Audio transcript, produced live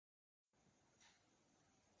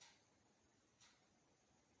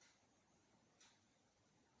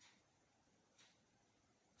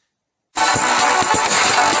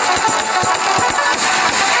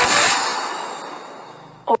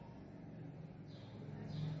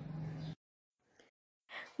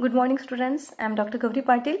Good morning students, I am Dr.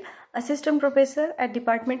 Gauri, Assistant Professor at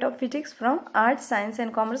Department of Physics from Arts, Science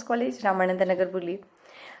and Commerce College, Ramananda Nagar, Bulli.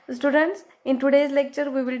 Students, in today's lecture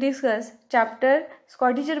we will discuss chapter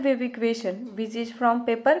Schrodinger wave equation, which is from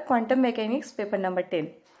paper Quantum Mechanics, paper number 10.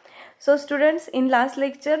 So students, in last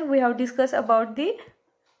lecture we have discussed about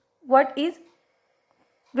what is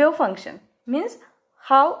wave function, means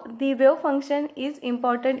how the wave function is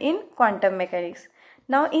important in quantum mechanics.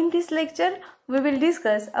 Now in this lecture we will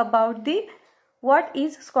discuss about what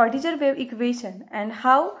is Schrodinger wave equation and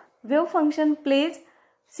how wave function plays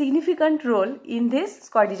significant role in this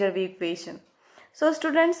Schrodinger wave equation. So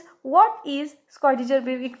students, what is Schrodinger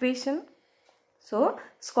wave equation? So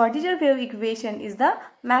Schrodinger wave equation is the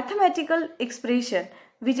mathematical expression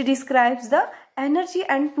which describes the energy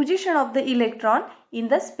and position of the electron in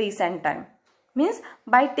the space and time. Means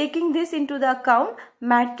by taking this into the account,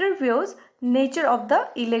 matter waves nature of the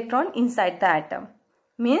electron inside the atom.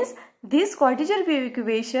 Means this Schrodinger wave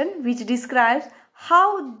equation which describes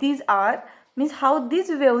how these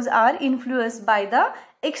waves are influenced by the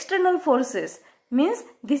external forces. Means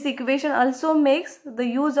this equation also makes the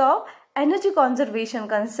use of energy conservation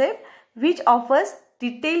concept which offers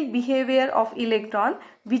detailed behavior of electron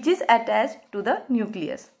which is attached to the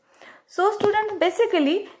nucleus. So students,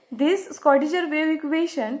 basically this Schrodinger wave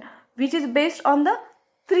equation which is based on the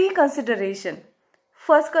three consideration.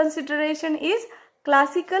 First consideration is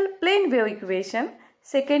classical plane wave equation.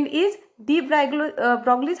 Second is de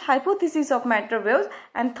Broglie's hypothesis of matter waves,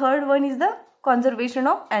 and third one is the conservation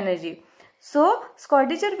of energy. So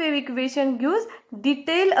Schrodinger wave equation gives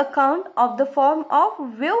detailed account of the form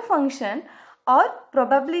of wave function or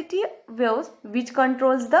probability waves which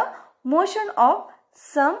controls the motion of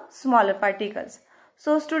some smaller particles.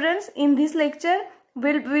 So students, in this lecture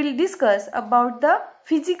we'll discuss about the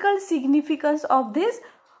physical significance of this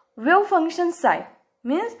wave function psi.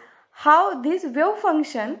 Means how this wave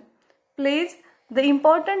function plays the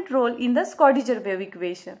important role in the Schrodinger wave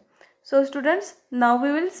equation. So students, now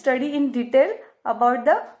we will study in detail about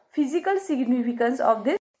the physical significance of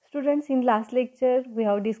this. Students, in last lecture we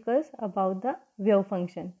have discussed about the wave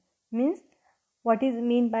function. Means what is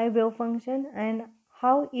meant by wave function and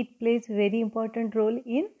how it plays very important role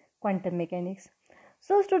in quantum mechanics.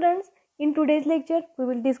 So students, in today's lecture we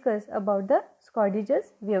will discuss about the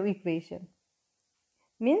Schrodinger's wave equation.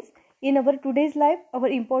 Means in our today's life our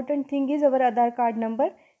important thing is our Aadhaar card number.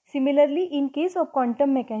 Similarly, in case of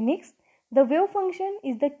quantum mechanics, the wave function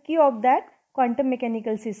is the key of that quantum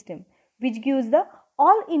mechanical system which gives the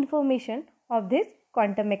all information of this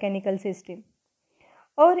quantum mechanical system.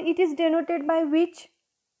 Or it is denoted by which?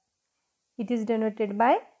 It is denoted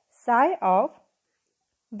by psi of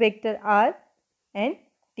vector r and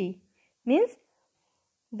t. Means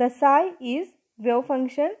the psi is wave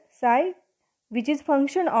function psi which is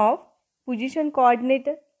function of position coordinate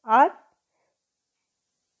r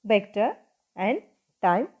vector and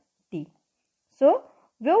time t. So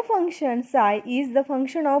wave function psi is the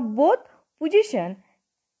function of both position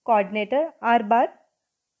coordinate r bar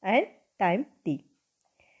and time t.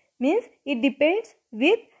 Means it depends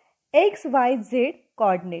with x, y, z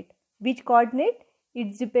coordinate. Which coordinate?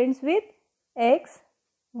 It depends with x,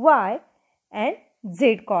 y and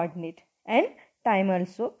z coordinate, and time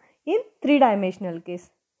also in three-dimensional case.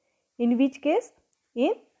 In which case?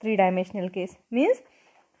 In three-dimensional case. Means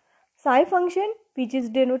psi function which is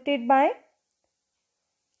denoted by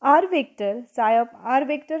r vector, psi of r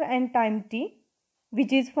vector and time t,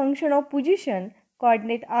 which is function of position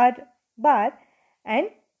coordinate r bar and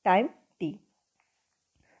time t.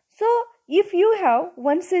 So if you have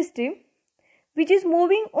one system which is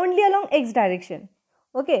moving only along x direction,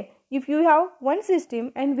 okay, if you have one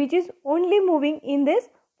system and which is only moving in this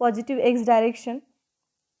positive x direction,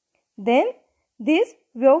 then this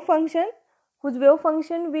wave function, whose wave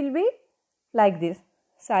function will be like this,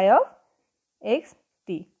 psi of x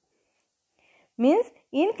t. Means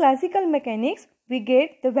in classical mechanics we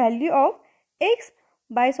get the value of x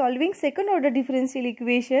by solving second order differential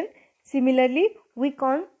equation. Similarly, we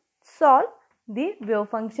can solve the wave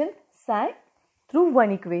function psi through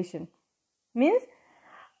one equation. Means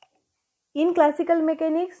in classical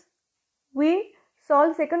mechanics we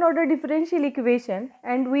solve second order differential equation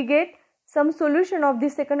and we get some solution of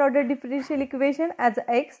this second order differential equation as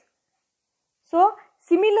x. So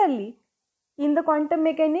similarly, in the quantum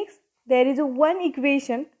mechanics there is one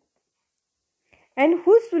equation and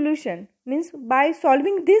whose solution, means by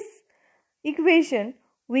solving this equation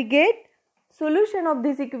we get solution of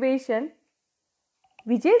this equation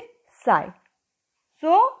which is psi.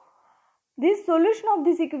 So this solution of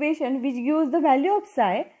this equation which gives the value of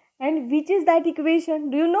psi, and which is that equation?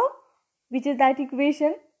 Do you know which is that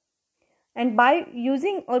equation? and by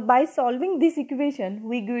using or by solving this equation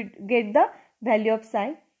we get the value of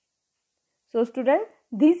psi. So student,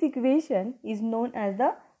 this equation is known as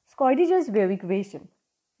the Schrodinger's wave equation.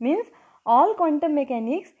 Means all quantum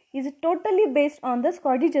mechanics is totally based on the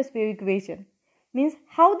Schrodinger's wave equation. Means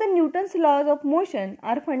how the Newton's laws of motion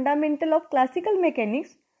are fundamental of classical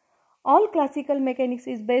mechanics. All classical mechanics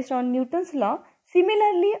is based on Newton's law.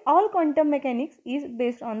 Similarly, all quantum mechanics is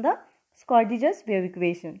based on the Schrodinger's wave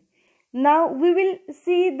equation. Now we will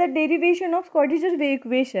see the derivation of Schrodinger's wave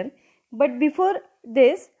equation, but before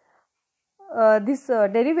this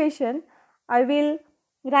derivation, I will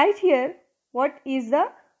write here what is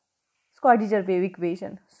the Schrodinger wave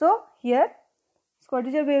equation. So here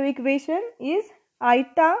Schrodinger wave equation is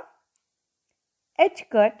eta h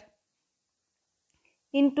cut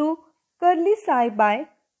into curly psi by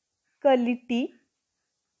curly t,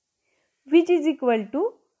 which is equal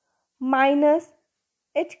to minus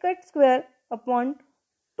h cut square upon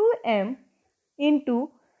 2m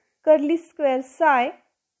into curly square psi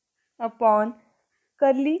upon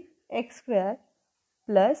curly x square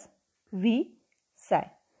plus v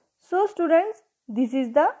psi. So students, this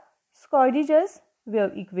is the Schrodinger's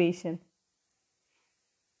wave equation.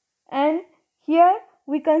 And here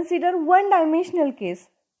we consider one-dimensional case.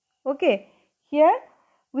 Okay, here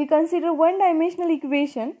we consider one-dimensional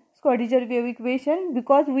equation, Schrodinger wave equation,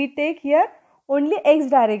 because we take here only x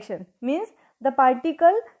direction, means the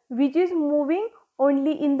particle which is moving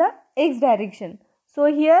only in the x direction. So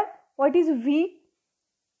here what is V?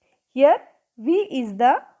 Here V is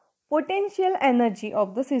the potential energy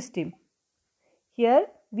of the system. Here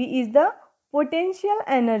V is the potential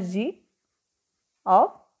energy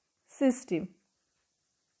of system.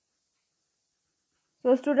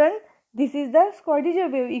 So student, this is the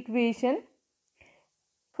Schrodinger wave equation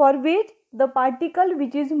for which the particle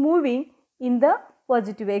which is moving in the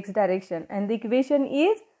positive x direction, and the equation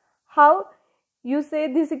is, how you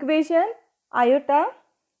say this equation, iota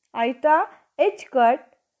h cut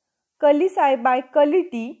curly psi by curly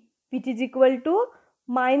t, which is equal to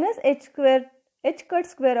minus h cut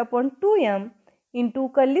square upon 2m into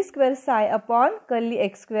curly square psi upon curly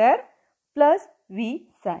x square plus v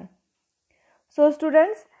psi. So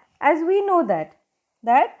students, as we know that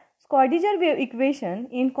Schrodinger wave equation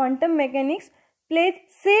in quantum mechanics plays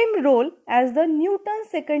same role as the Newton's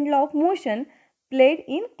second law of motion played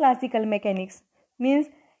in classical mechanics. Means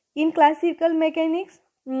in classical mechanics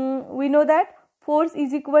we know that force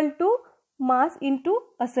is equal to mass into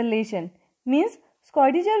acceleration. Means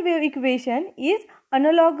Schrodinger wave equation is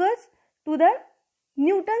analogous to the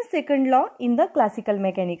Newton's second law in the classical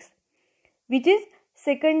mechanics. Which is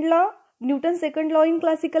second law, Newton's second law in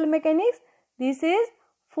classical mechanics? This is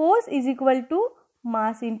force is equal to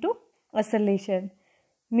mass into acceleration.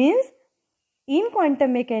 Means in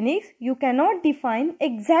quantum mechanics you cannot define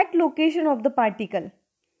exact location of the particle.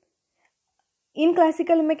 In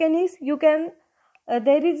classical mechanics you can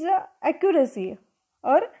there is a accuracy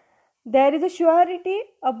or there is a surety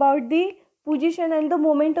about the position and the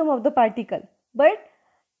momentum of the particle, but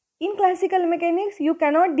in classical mechanics you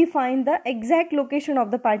cannot define the exact location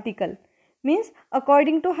of the particle. Means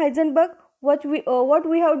according to Heisenberg, what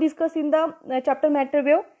we have discussed in the chapter matter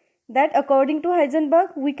wave, that according to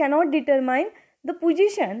Heisenberg we cannot determine the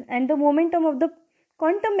position and the momentum of the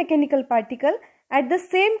quantum mechanical particle at the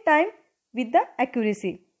same time with the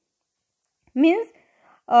accuracy. Means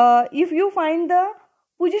if you find the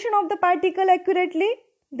position of the particle accurately,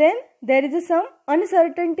 then there is some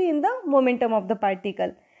uncertainty in the momentum of the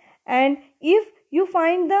particle, and if you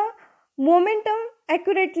find the momentum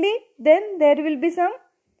accurately, then there will be some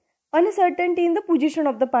uncertainty in the position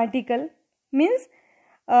of the particle. Means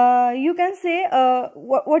you can say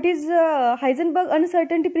what is Heisenberg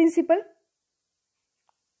uncertainty principle?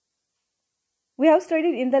 We have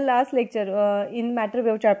studied in the last lecture in matter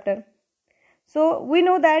wave chapter. So we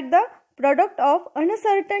know that the product of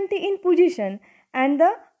uncertainty in position and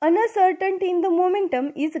the uncertainty in the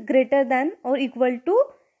momentum is greater than or equal to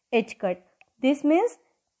h cut. This means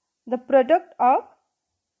the product of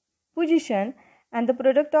position and the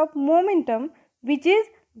product of momentum which is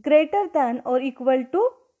greater than or equal to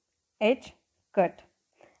h cut.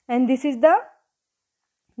 And this is the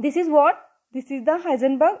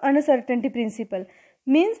Heisenberg uncertainty principle.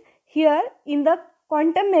 Means here in the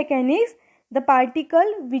quantum mechanics the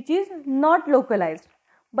particle which is not localized,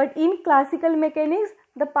 but in classical mechanics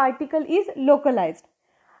the particle is localized.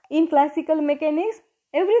 In classical mechanics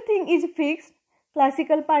everything is fixed.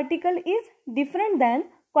 Classical particle is different than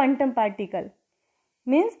quantum particle.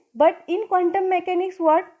 Means, but in quantum mechanics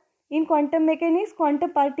what? In quantum mechanics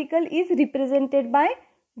quantum particle is represented by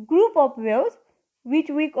group of waves which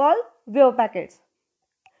we call wave packets.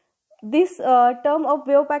 This term of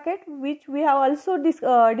wave packet, which we have also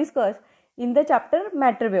discussed in the chapter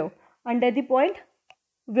matter wave under the point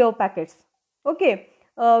wave packets. Okay,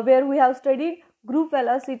 where we have studied group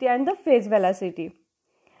velocity and the phase velocity,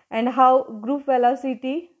 and how group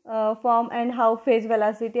velocity form and how phase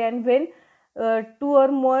velocity, and when two or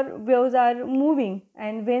more waves are moving,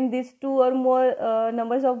 and when these two or more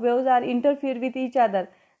numbers of waves are interfere with each other,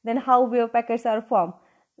 then how wave packets are formed.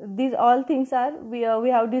 These all things are we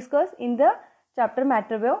have discussed in the chapter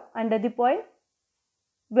matter wave under the point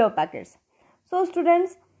wave packets. So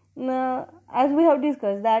students, as we have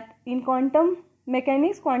discussed that in quantum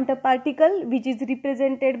mechanics, quantum particle which is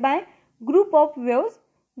represented by group of waves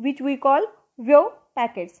which we call wave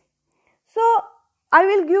packets. So I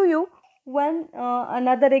will give you one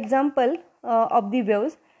another example of the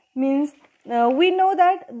waves. Means we know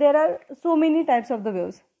that there are so many types of the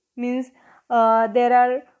waves. Means there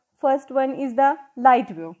are, first one is the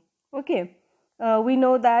light wave. Okay, we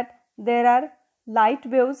know that there are light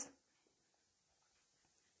waves.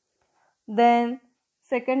 Then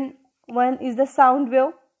second one is the sound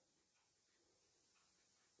wave.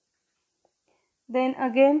 Then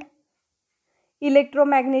again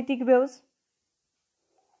electromagnetic waves.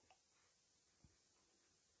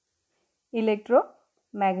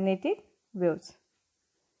 Electromagnetic waves.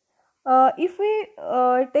 If we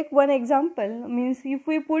take one example, means if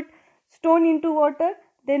we put stone into water,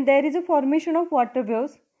 then there is a formation of water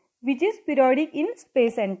waves which is periodic in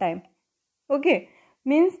space and time. Okay,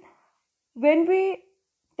 means when we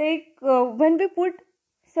put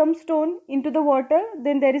some stone into the water,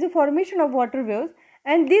 then there is a formation of water waves,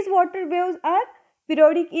 and these water waves are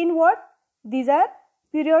periodic in what? These are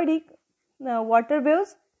periodic water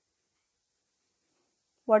waves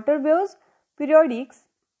periodics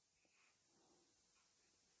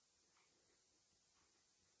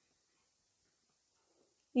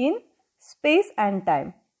in space and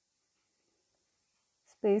time.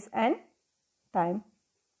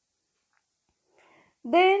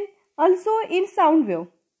 Then also in sound wave,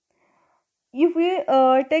 if we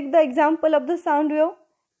take the example of the sound wave,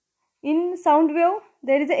 in sound wave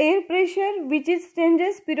there is a air pressure which is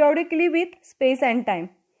changes periodically with space and time.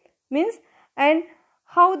 Means, and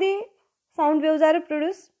how the sound waves are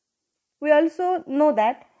produced, we also know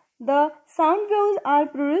that the sound waves are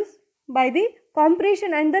produced by the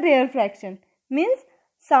compression and the rarefaction. Means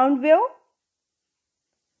sound waves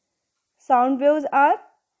are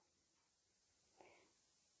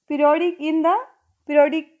periodic in the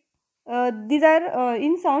these are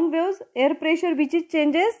in sound waves air pressure which is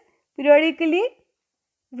changes periodically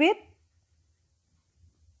with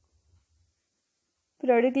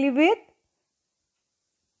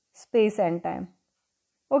space and time.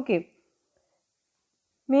 Okay,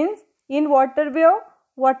 means in water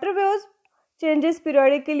waves changes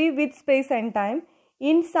periodically with space and time.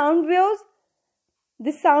 In sound waves,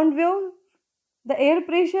 the air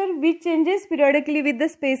pressure which changes periodically with the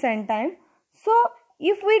space and time. So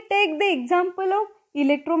if we take the example of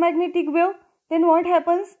electromagnetic wave, then what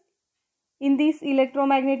happens in these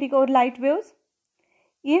electromagnetic or light waves?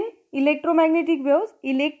 In electromagnetic waves,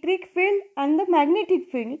 electric field and the magnetic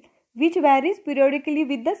field which varies periodically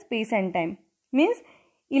with the space and time. Means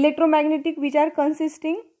electromagnetic which are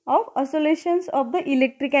consisting of oscillations of the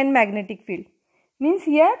electric and magnetic field. Means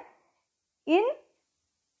here in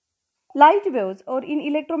light waves or in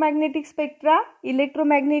electromagnetic spectra,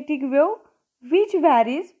 electromagnetic wave which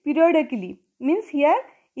varies periodically. Means here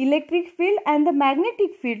electric field and the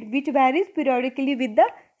magnetic field which varies periodically with the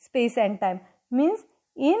space and time. Means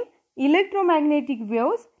in electromagnetic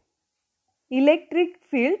waves, electric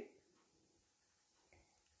field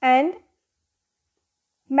and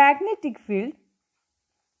magnetic field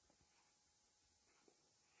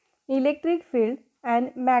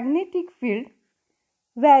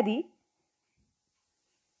vary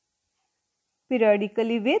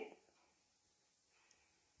periodically with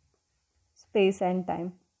space and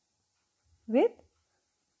time.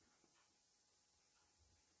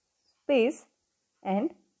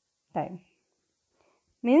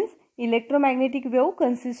 Means electromagnetic wave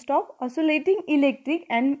consists of oscillating electric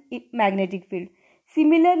and magnetic field.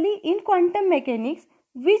 Similarly, in quantum mechanics,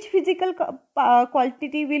 which physical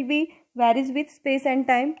quantity will be varies with space and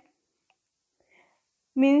time?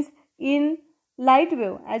 Means in light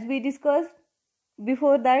wave, as we discussed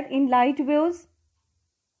before that, in light waves,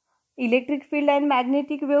 electric field and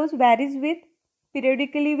magnetic waves varies with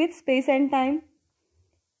periodically with space and time.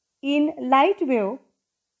 In light wave,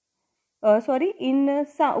 in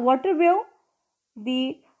water wave,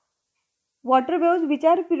 the water waves which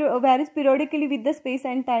are varies periodically with the space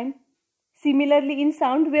and time. Similarly, in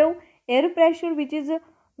sound wave, air pressure which is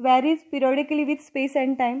varies periodically with space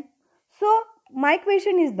and time. So my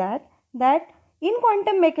question is that in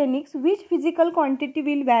quantum mechanics, which physical quantity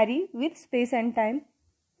will vary with space and time?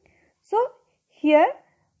 So here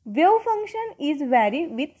wave function is vary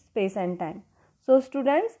with space and time. So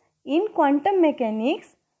students, in quantum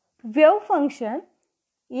mechanics, wave function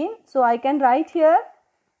so I can write here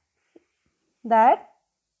that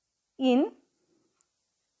in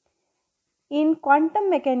quantum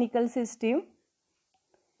mechanical system,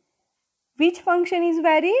 which function is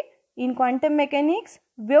vary? In quantum mechanics,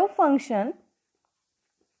 wave function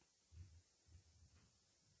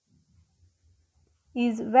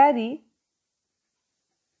is vary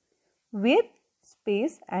with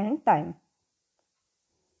space and time.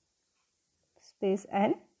 Space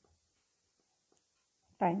and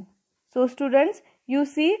time. So students, you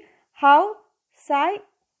see how psi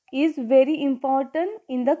is very important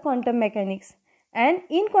in the quantum mechanics, and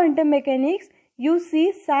in quantum mechanics you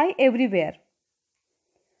see psi everywhere.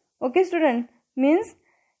 Okay student, means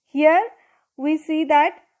here we see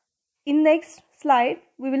that in next slide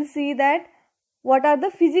we will see that what are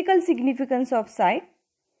the physical significance of psi.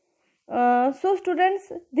 So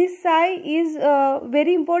students, this psi is a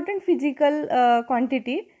very important physical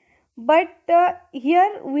quantity, but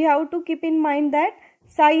here we have to keep in mind that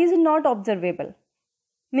psi is not observable.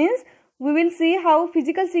 Means we will see how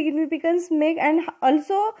physical significance make, and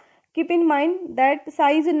also keep in mind that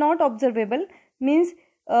psi is not observable. Means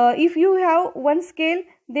if you have one scale,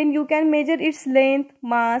 then you can measure its length,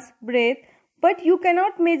 mass, breadth, but you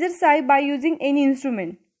cannot measure psi by using any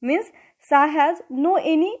instrument. Means psi has no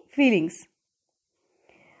any feelings.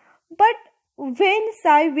 But when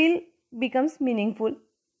psi will becomes meaningful?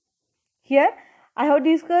 Here I have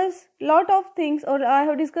discussed lot of things, or I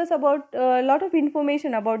have discussed about lot of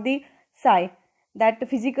information about the psi, that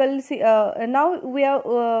physical. Now we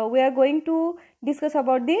are going to discuss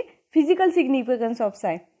about the physical significance of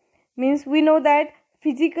psi. Means we know that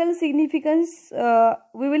physical significance,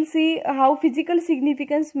 we will see how physical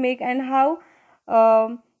significance make and how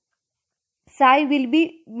psi will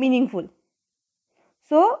be meaningful.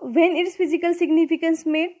 So when its physical significance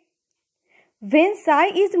made? When psi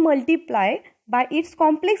is multiplied by its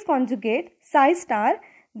complex conjugate psi star,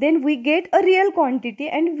 then we get a real quantity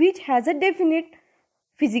and which has a definite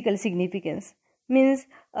physical significance. Means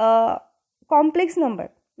complex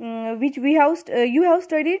number, which we have you have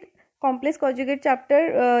studied complex conjugate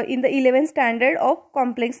chapter in the 11th standard of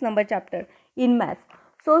complex number chapter in maths.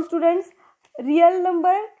 So students, real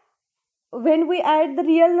number, when we add the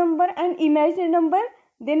real number and imaginary number,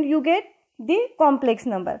 then you get the complex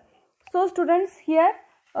number. So students, here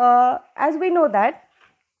as we know that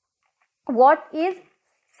what is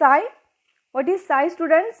psi? What is psi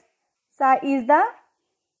students? Psi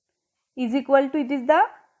is equal to, it is the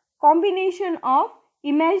combination of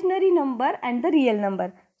imaginary number and the real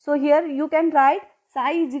number. So here you can write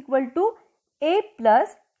psi is equal to a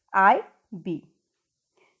plus ib.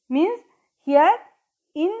 Means here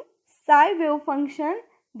in psi wave function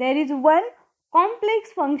there is one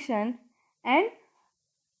complex function and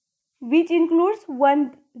which includes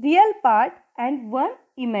one real part and one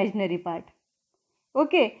imaginary part.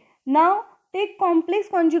 Okay, now take complex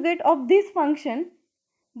conjugate of this function.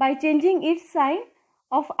 By changing its sign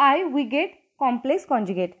of I, we get complex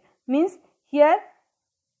conjugate. Means here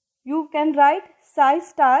you can write psi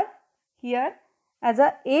star here as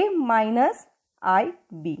a minus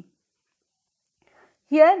ib.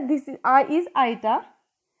 Here this is I is eta,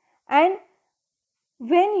 and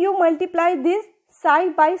when you multiply this psi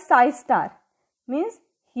by psi star, means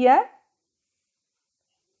here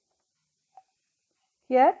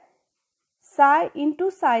psi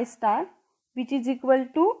into psi star, which is equal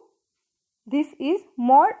to, this is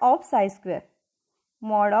mod of psi square,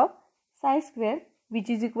 which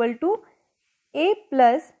is equal to a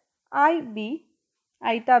plus ib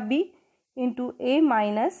eta b into a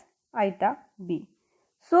minus eta b.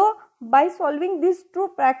 So by solving these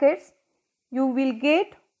two brackets, you will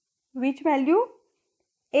get which value?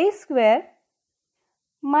 A square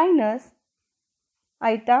minus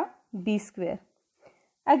eta b square.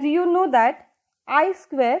 As you know that I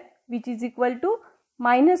square, which is equal to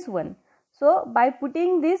minus 1. So by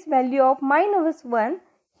putting this value of minus 1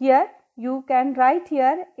 here, you can write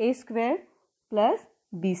here a square plus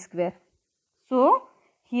b square. So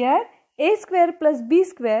here a square plus b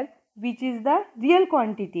square, which is the real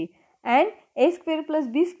quantity, and a square plus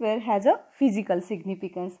b square has a physical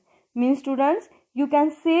significance. Means students, you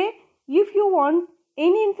can say if you want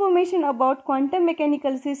any information about quantum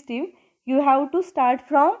mechanical system, you have to start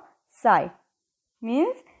from psi.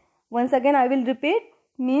 Means once again I will repeat,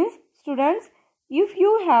 means students, if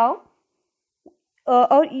you have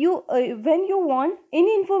when you want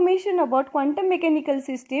any information about quantum mechanical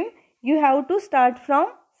system, you have to start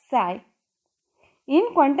from psi.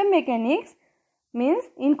 In quantum mechanics,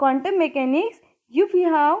 if you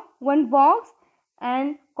have one box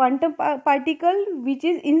and quantum particle which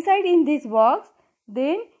is inside in this box,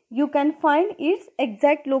 then you can find its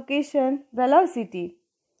exact location, velocity.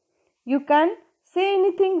 You can say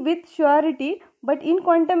anything with surety, but in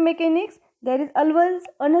quantum mechanics there is always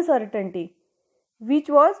uncertainty, which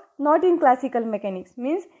was not in classical mechanics.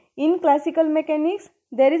 Means in classical mechanics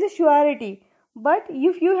there is a surety, but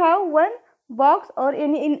if you have one box or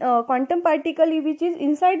any quantum particle which is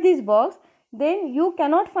inside this box, then you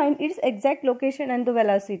cannot find its exact location and the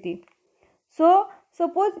velocity. So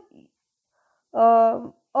suppose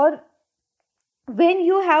or when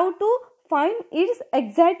you have to find its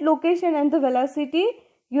exact location and the velocity,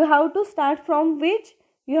 you have to start from which?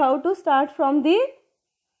 You have to start from the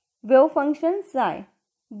wave function psi.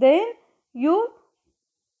 Then you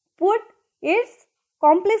put its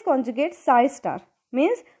complex conjugate psi star.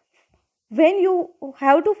 Means when you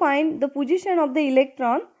have to find the position of the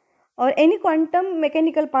electron or any quantum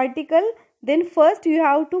mechanical particle, then first you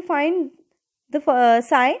have to find the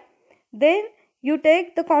psi. Then you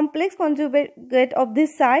take the complex conjugate of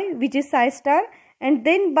this psi, which is psi star, and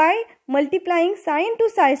then by multiplying psi into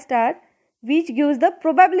psi star, which gives the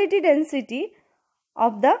probability density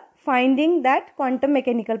of the finding that quantum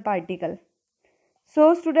mechanical particle.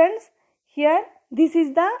 So students, here this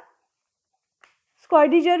is the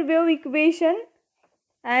Schrodinger wave equation,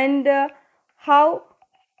 and how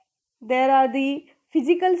there are the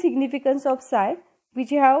physical significance of psi, which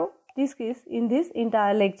we have discussed in this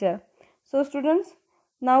entire lecture. So students,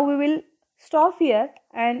 now we will stop here,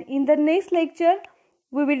 and in the next lecture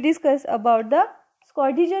we will discuss about the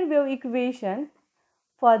Schrodinger wave equation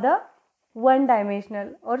for the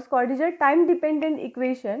one-dimensional or Schrodinger time dependent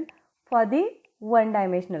equation for the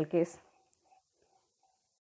one-dimensional case.